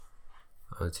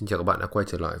Xin chào các bạn đã quay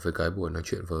trở lại với cái buổi nói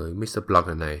chuyện với Mr. Blog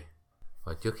lần này.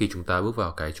 Và trước khi chúng ta bước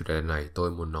vào cái chủ đề lần này,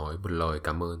 tôi muốn nói một lời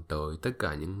cảm ơn tới tất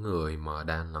cả những người mà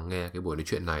đang lắng nghe cái buổi nói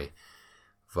chuyện này.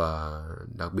 Và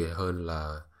đặc biệt hơn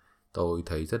là tôi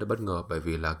thấy rất là bất ngờ bởi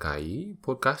vì là cái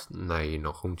podcast này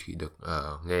nó không chỉ được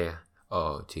nghe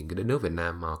ở chính cái đất nước Việt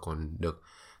Nam mà còn được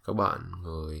các bạn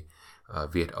người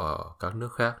Việt ở các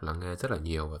nước khác lắng nghe rất là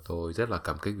nhiều, và tôi rất là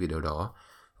cảm kích vì điều đó.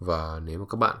 Và nếu mà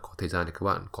các bạn có thời gian thì các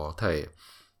bạn có thể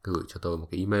gửi cho tôi một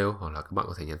cái email, hoặc là các bạn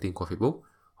có thể nhắn tin qua Facebook,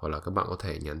 hoặc là các bạn có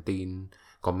thể nhắn tin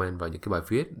comment vào những cái bài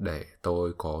viết để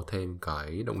tôi có thêm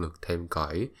cái động lực, thêm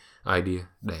cái idea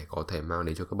để có thể mang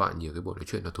đến cho các bạn nhiều cái buổi nói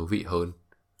chuyện nó thú vị hơn.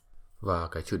 Và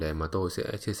cái chủ đề mà tôi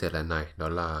sẽ chia sẻ lần này đó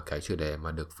là cái chủ đề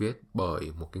mà được viết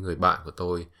bởi một cái người bạn của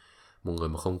tôi, một người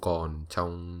mà không còn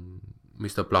trong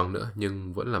Mr. Plunk nữa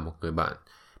nhưng vẫn là một người bạn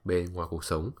bên ngoài cuộc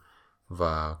sống.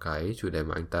 Và cái chủ đề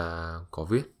mà anh ta có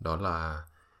viết đó là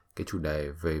cái chủ đề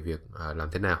về việc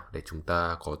làm thế nào để chúng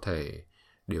ta có thể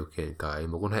điều khiển cái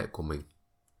mối quan hệ của mình.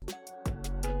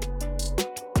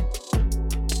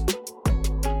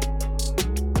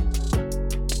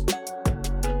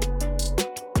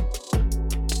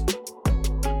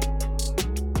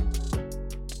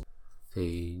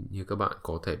 Thì như các bạn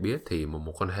có thể biết thì một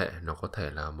mối quan hệ nó có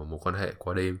thể là một mối quan hệ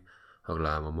qua đêm, hoặc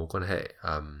là một mối quan hệ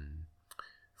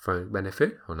friend benefit,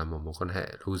 hoặc là một mối quan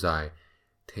hệ lâu dài.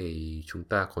 Thì chúng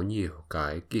ta có nhiều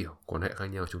cái kiểu quan hệ khác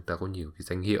nhau, chúng ta có nhiều cái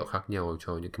danh hiệu khác nhau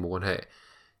cho những cái mối quan hệ.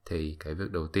 Thì cái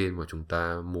việc đầu tiên mà chúng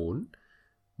ta muốn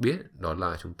biết đó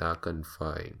là chúng ta cần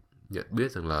phải nhận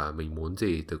biết rằng là mình muốn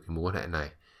gì từ cái mối quan hệ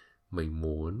này. Mình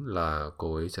muốn là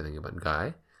cô ấy trở thành người bạn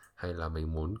gái, hay là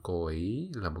mình muốn cô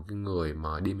ấy là một cái người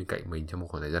mà đi bên cạnh mình trong một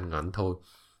khoảng thời gian ngắn thôi,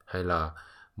 hay là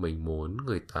mình muốn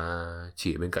người ta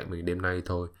chỉ bên cạnh mình đêm nay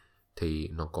thôi. Thì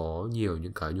nó có nhiều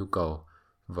những cái nhu cầu,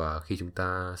 và khi chúng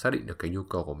ta xác định được cái nhu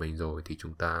cầu của mình rồi thì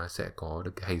chúng ta sẽ có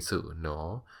được cái hành xử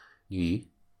nó như ý.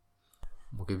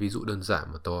 Một cái ví dụ đơn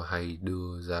giản mà tôi hay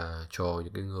đưa ra cho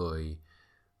những cái người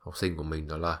học sinh của mình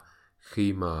đó là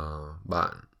khi mà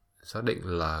bạn xác định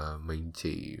là mình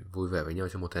chỉ vui vẻ với nhau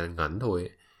trong một thời gian ngắn thôi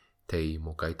ấy, thì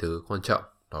một cái thứ quan trọng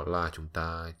đó là chúng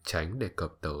ta tránh đề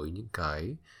cập tới những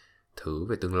cái thứ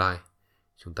về tương lai.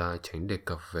 Chúng ta tránh đề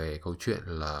cập về câu chuyện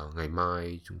là ngày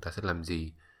mai chúng ta sẽ làm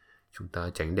gì. Chúng ta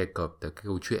tránh đề cập tới cái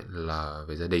câu chuyện là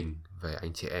về gia đình, về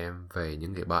anh chị em, về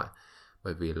những người bạn.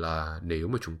 Bởi vì là nếu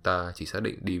mà chúng ta chỉ xác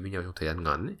định đi với nhau trong thời gian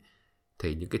ngắn ấy,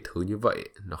 thì những cái thứ như vậy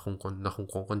nó không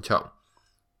có quan trọng.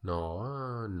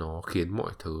 Nó khiến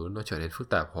mọi thứ nó trở nên phức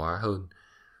tạp hóa hơn.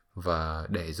 Và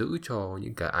để giữ cho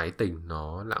những cái ái tình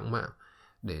nó lãng mạn,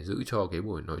 để giữ cho cái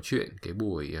buổi nói chuyện, cái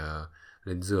buổi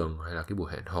lên giường hay là cái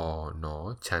buổi hẹn hò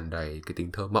nó tràn đầy cái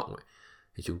tính thơ mộng ấy,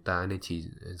 thì chúng ta nên chỉ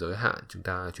giới hạn, chúng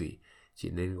ta chỉ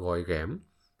nên gói ghém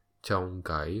trong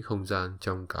cái không gian,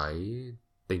 trong cái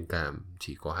tình cảm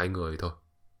chỉ có hai người thôi.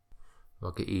 Và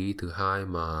cái ý thứ hai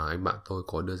mà anh bạn tôi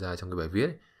có đưa ra trong cái bài viết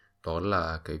ấy, đó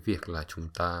là cái việc là chúng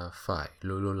ta phải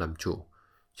luôn luôn làm chủ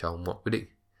trong mọi quyết định.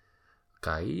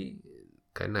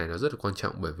 Cái này nó rất là quan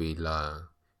trọng, bởi vì là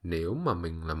nếu mà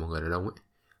mình là một người đàn ông ấy,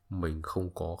 mình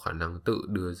không có khả năng tự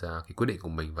đưa ra cái quyết định của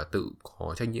mình và tự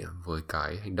có trách nhiệm với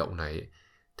cái hành động này ấy,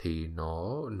 thì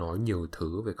nó nói nhiều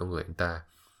thứ về con người anh ta.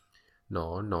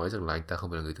 Nó nói rằng là anh ta không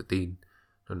phải là người tự tin.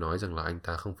 Nó nói rằng là anh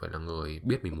ta không phải là người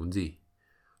biết mình muốn gì.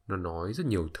 Nó nói rất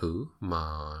nhiều thứ mà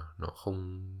nó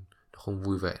không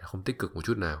vui vẻ, nó không tích cực một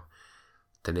chút nào.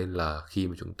 Thế nên là khi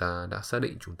mà chúng ta đã xác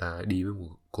định chúng ta đi với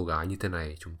một cô gái như thế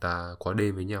này, chúng ta qua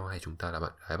đêm với nhau hay chúng ta là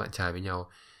bạn gái bạn trai với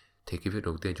nhau, thì cái việc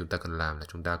đầu tiên chúng ta cần làm là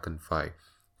chúng ta cần phải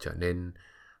trở nên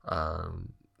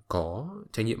có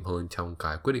trách nhiệm hơn trong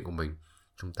cái quyết định của mình.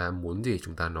 Chúng ta muốn gì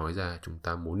chúng ta nói ra, chúng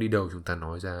ta muốn đi đâu chúng ta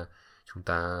nói ra, chúng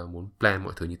ta muốn plan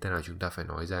mọi thứ như thế nào chúng ta phải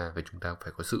nói ra, và chúng ta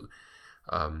phải có sự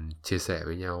chia sẻ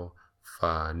với nhau.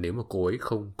 Và nếu mà cô ấy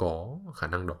không có khả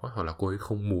năng đó, hoặc là cô ấy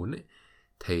không muốn ấy,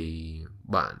 thì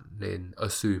bạn nên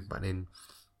assume, bạn nên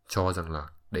cho rằng là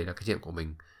đấy là cái trách nhiệm của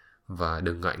mình, và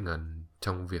đừng ngại ngần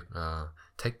trong việc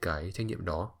take cái trách nhiệm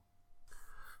đó.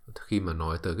 Khi mà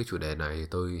nói tới cái chủ đề này,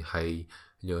 tôi hay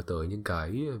nhớ tới những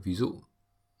cái ví dụ,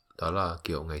 đó là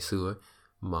kiểu ngày xưa ấy,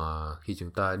 mà khi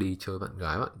chúng ta đi chơi bạn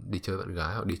gái hoặc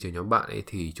đi chơi nhóm bạn ấy,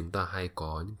 thì chúng ta hay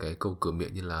có những cái câu cửa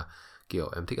miệng như là kiểu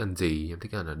em thích ăn gì, em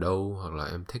thích ăn ở đâu, hoặc là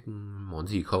em thích món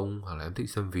gì không, hoặc là em thích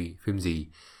xem phim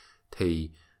gì.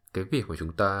 Thì cái việc mà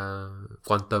chúng ta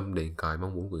quan tâm đến cái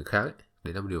mong muốn của người khác ấy,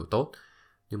 đấy là một điều tốt.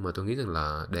 Nhưng mà tôi nghĩ rằng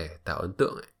là để tạo ấn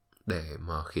tượng ấy, để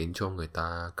mà khiến cho người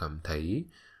ta cảm thấy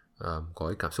có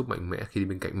cái cảm xúc mạnh mẽ khi đi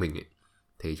bên cạnh mình ấy,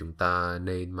 thì chúng ta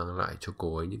nên mang lại cho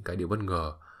cô ấy những cái điều bất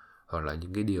ngờ, hoặc là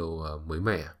những cái điều mới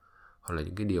mẻ, hoặc là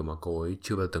những cái điều mà cô ấy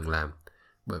chưa bao giờ từng làm.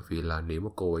 Bởi vì là nếu mà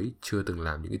cô ấy chưa từng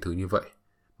làm những cái thứ như vậy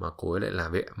mà cô ấy lại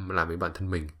làm với bản thân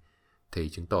mình, thì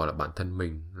chứng tỏ là bản thân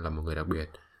mình là một người đặc biệt,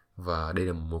 và đây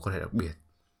là một mối quan hệ đặc biệt.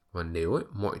 Và nếu ấy,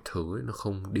 mọi thứ ấy, nó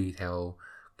không đi theo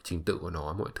trình tự của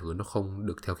nó, mọi thứ nó không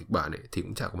được theo kịch bản ấy, thì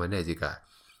cũng chả có vấn đề gì cả.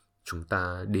 Chúng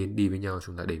ta đi với nhau,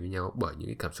 chúng ta đến với nhau bởi những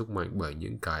cái cảm xúc mạnh, bởi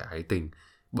những cái ái tình,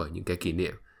 bởi những cái kỷ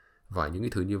niệm. Và những cái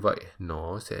thứ như vậy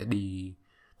nó sẽ đi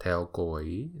theo cô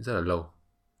ấy rất là lâu.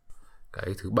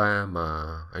 Cái thứ ba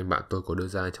mà anh bạn tôi có đưa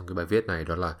ra trong cái bài viết này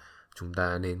đó là chúng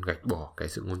ta nên gạch bỏ cái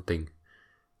sự ngôn tình.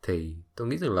 Thì tôi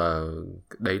nghĩ rằng là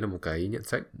đấy là một cái nhận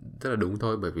xét rất là đúng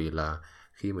thôi, bởi vì là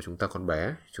khi mà chúng ta còn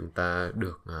bé, chúng ta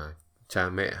được cha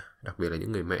mẹ, đặc biệt là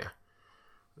những người mẹ,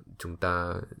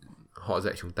 họ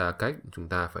dạy chúng ta cách chúng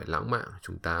ta phải lãng mạn,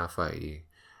 chúng ta phải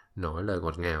nói lời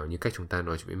ngọt ngào như cách chúng ta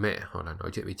nói chuyện với mẹ hoặc là nói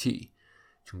chuyện với chị.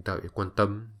 Chúng ta phải quan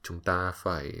tâm, chúng ta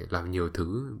phải làm nhiều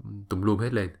thứ tùm lum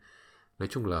hết lên. Nói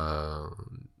chung là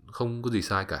không có gì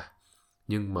sai cả.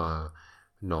 Nhưng mà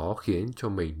nó khiến cho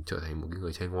mình trở thành một cái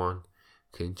người trai ngoan,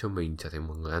 khiến cho mình trở thành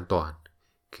một người an toàn,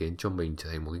 khiến cho mình trở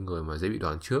thành một cái người mà dễ bị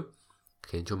đoán trước,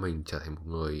 khiến cho mình trở thành một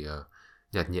người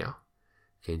nhạt nhẽo,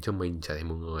 khiến cho mình trở thành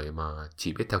một người mà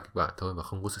chỉ biết theo kịch bản thôi và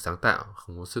không có sự sáng tạo,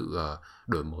 không có sự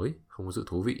đổi mới, không có sự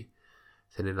thú vị.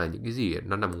 Thế nên là những cái gì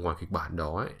nó nằm ngoài kịch bản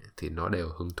đó ấy, thì nó đều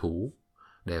hứng thú,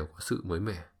 đều có sự mới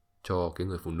mẻ cho cái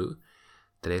người phụ nữ.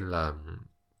 Thế nên là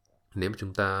nếu mà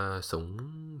chúng ta sống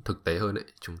thực tế hơn ấy,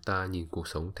 chúng ta nhìn cuộc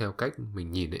sống theo cách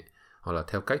mình nhìn ấy, hoặc là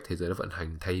theo cách thế giới nó vận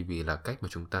hành thay vì là cách mà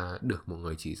chúng ta được một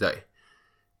người chỉ dạy,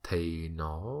 thì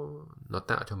nó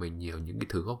tạo cho mình nhiều những cái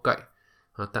thứ góc cạnh,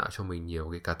 nó tạo cho mình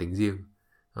nhiều cái cá tính riêng,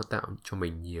 nó tạo cho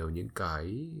mình nhiều những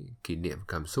cái kỷ niệm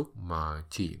cảm xúc mà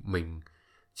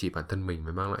chỉ bản thân mình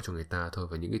mới mang lại cho người ta thôi.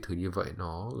 Và những cái thứ như vậy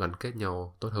nó gắn kết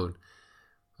nhau tốt hơn.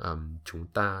 Chúng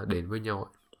ta đến với nhau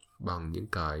ấy, bằng những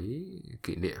cái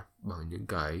kỷ niệm, bằng những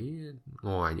cái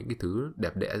ngoài những cái thứ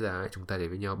đẹp đẽ ra ấy, chúng ta đến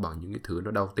với nhau bằng những cái thứ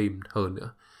nó đau tim hơn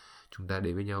nữa. Chúng ta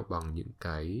đến với nhau bằng những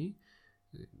cái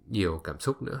nhiều cảm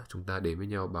xúc nữa. Chúng ta đến với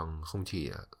nhau bằng không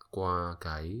chỉ qua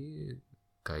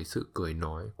cái sự cười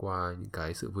nói, qua những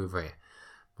cái sự vui vẻ,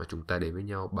 mà chúng ta đến với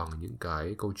nhau bằng những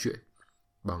cái câu chuyện,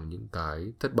 bằng những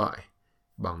cái thất bại,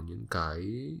 bằng những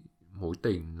cái mối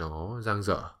tình nó dang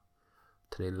dở.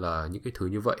 Thế nên là những cái thứ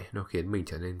như vậy nó khiến mình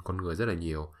trở nên con người rất là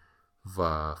nhiều.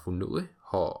 Và phụ nữ ấy,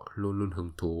 họ luôn luôn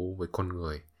hứng thú với con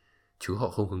người, chứ họ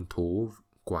không hứng thú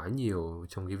quá nhiều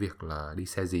trong cái việc là đi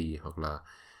xe gì hoặc là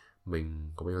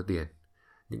mình có bao nhiêu tiền.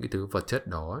 Những cái thứ vật chất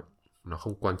đó ấy, nó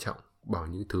không quan trọng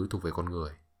bằng những thứ thuộc về con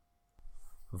người.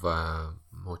 Và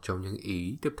một trong những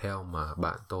ý tiếp theo mà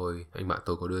anh bạn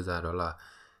tôi có đưa ra đó là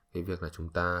cái việc là chúng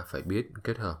ta phải biết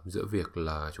kết hợp giữa việc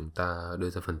là chúng ta đưa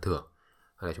ra phần thưởng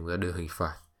hay là chúng ta đưa hình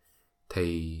phạt.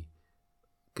 Thì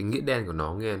cái nghĩa đen của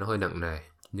nó nghe nó hơi nặng nề,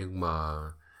 nhưng mà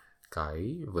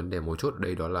cái vấn đề mấu chốt ở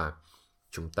đây đó là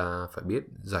chúng ta phải biết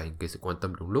dành cái sự quan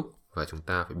tâm đúng lúc, và chúng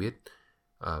ta phải biết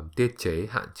tiết chế,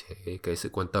 hạn chế cái sự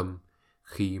quan tâm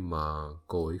khi mà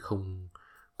cô ấy không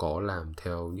có làm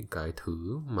theo những cái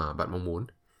thứ mà bạn mong muốn.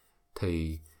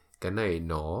 Thì cái này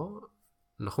nó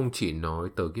không chỉ nói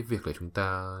tới cái việc là chúng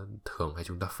ta thưởng hay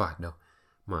chúng ta phạt đâu,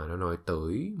 mà nó nói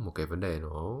tới một cái vấn đề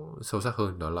nó sâu sắc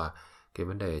hơn, đó là cái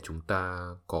vấn đề chúng ta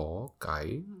có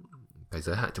cái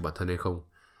giới hạn cho bản thân hay không.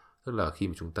 Tức là khi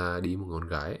mà chúng ta đi một con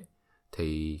gái ấy,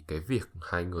 thì cái việc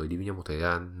hai người đi với nhau một thời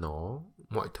gian,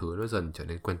 mọi thứ nó dần trở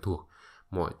nên quen thuộc,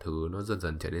 mọi thứ nó dần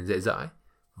dần trở nên dễ dãi.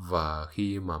 Và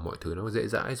khi mà mọi thứ nó dễ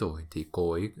dãi rồi thì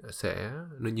cô ấy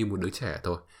nó như một đứa trẻ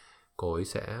thôi, cô ấy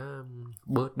sẽ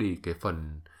bớt đi cái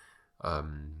phần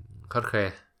khắt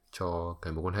khe cho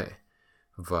cái mối quan hệ.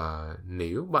 Và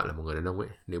nếu bạn là một người đàn ông ấy,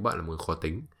 nếu bạn là một người khó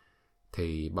tính,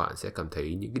 thì bạn sẽ cảm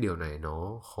thấy những cái điều này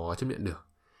nó khó chấp nhận được.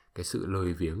 Cái sự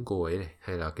lười biếng cô ấy này,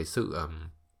 hay là cái sự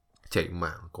chảy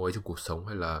mảng cô ấy trong cuộc sống,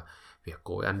 hay là việc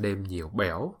cô ấy ăn đêm nhiều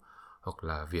béo, hoặc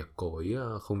là việc cô ấy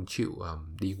không chịu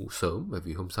đi ngủ sớm bởi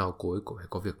vì hôm sau cô ấy cũng phải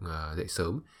có việc dậy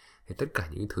sớm. Thì tất cả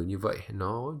những thứ như vậy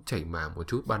nó chảy mảng một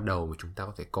chút ban đầu mà chúng ta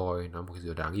có thể coi nó một cái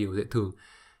điều đáng yêu, dễ thương,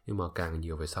 nhưng mà càng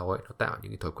nhiều về sau ấy, nó tạo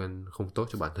những cái thói quen không tốt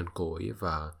cho bản thân cô ấy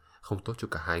và không tốt cho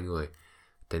cả hai người.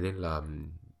 Thế nên là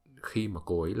khi mà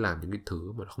cô ấy làm những cái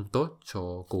thứ mà không tốt cho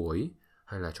cô ấy,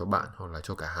 hay là cho bạn, hoặc là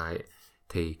cho cả hai ấy,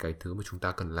 thì cái thứ mà chúng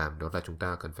ta cần làm đó là chúng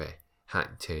ta cần phải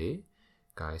hạn chế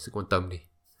cái sự quan tâm đi,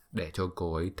 để cho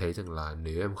cô ấy thấy rằng là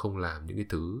nếu em không làm những cái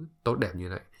thứ tốt đẹp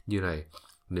như này,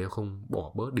 nếu không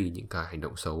bỏ bớt đi những cái hành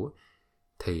động xấu ấy,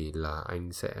 thì là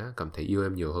anh sẽ cảm thấy yêu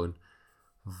em nhiều hơn.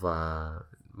 Và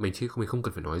mình không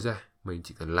cần phải nói ra, mình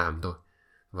chỉ cần làm thôi.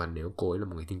 Và nếu cô ấy là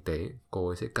một người tinh tế, cô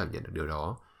ấy sẽ cảm nhận được điều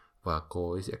đó, và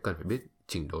cô ấy sẽ cần phải biết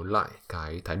chỉnh đốn lại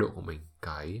cái thái độ của mình,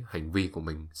 cái hành vi của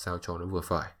mình sao cho nó vừa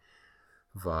phải.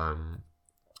 Và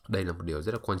đây là một điều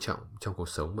rất là quan trọng trong cuộc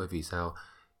sống, bởi vì sao?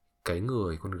 Cái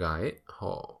người con gái ấy,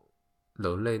 họ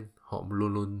lớn lên, họ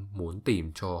luôn luôn muốn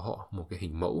tìm cho họ một cái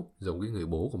hình mẫu giống cái người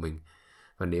bố của mình.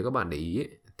 Và nếu các bạn để ý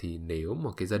ấy, thì nếu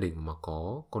mà cái gia đình mà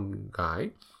có con gái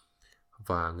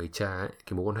và người cha ấy,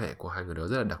 cái mối quan hệ của hai người đó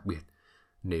rất là đặc biệt.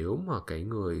 Nếu mà cái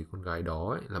người con gái đó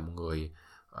ấy, là một người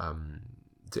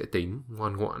dễ tính,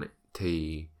 ngoan ngoãn ấy,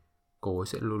 thì cô ấy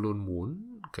sẽ luôn luôn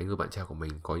muốn cái người bạn trai của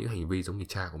mình có những hành vi giống như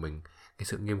cha của mình. Cái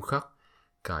sự nghiêm khắc,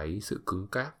 cái sự cứng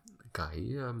cáp,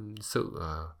 cái sự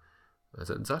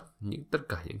dẫn dắt, tất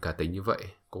cả những cá tính như vậy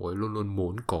cô ấy luôn luôn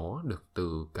muốn có được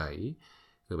từ cái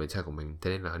người bạn trai của mình.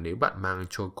 Thế nên là nếu bạn mang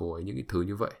cho cô ấy những cái thứ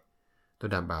như vậy, tôi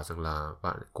đảm bảo rằng là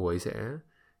cô ấy sẽ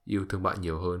yêu thương bạn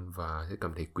nhiều hơn và sẽ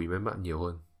cảm thấy quý mến bạn nhiều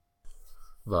hơn.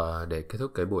 Và để kết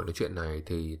thúc cái buổi nói chuyện này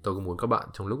thì tôi cũng muốn các bạn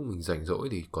trong lúc mình rảnh rỗi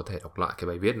thì có thể đọc lại cái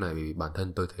bài viết này, vì bản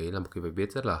thân tôi thấy là một cái bài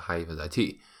viết rất là hay và giá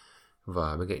trị.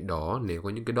 Và bên cạnh đó, nếu có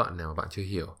những cái đoạn nào mà bạn chưa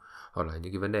hiểu, hoặc là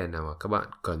những cái vấn đề nào mà các bạn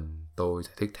cần tôi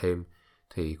giải thích thêm,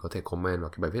 thì có thể comment vào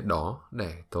cái bài viết đó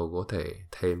để tôi có thể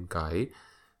thêm cái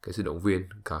sự động viên,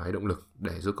 cái động lực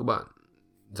để giúp các bạn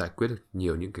giải quyết được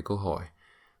nhiều những cái câu hỏi.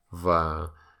 Và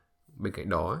bên cạnh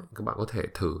đó, các bạn có thể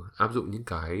thử áp dụng những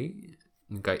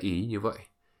cái ý như vậy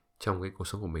trong cái cuộc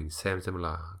sống của mình, xem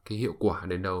là cái hiệu quả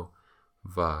đến đâu.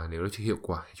 Và nếu nó chưa hiệu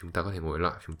quả thì chúng ta có thể ngồi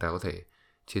lại, chúng ta có thể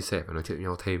chia sẻ và nói chuyện với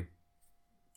nhau thêm.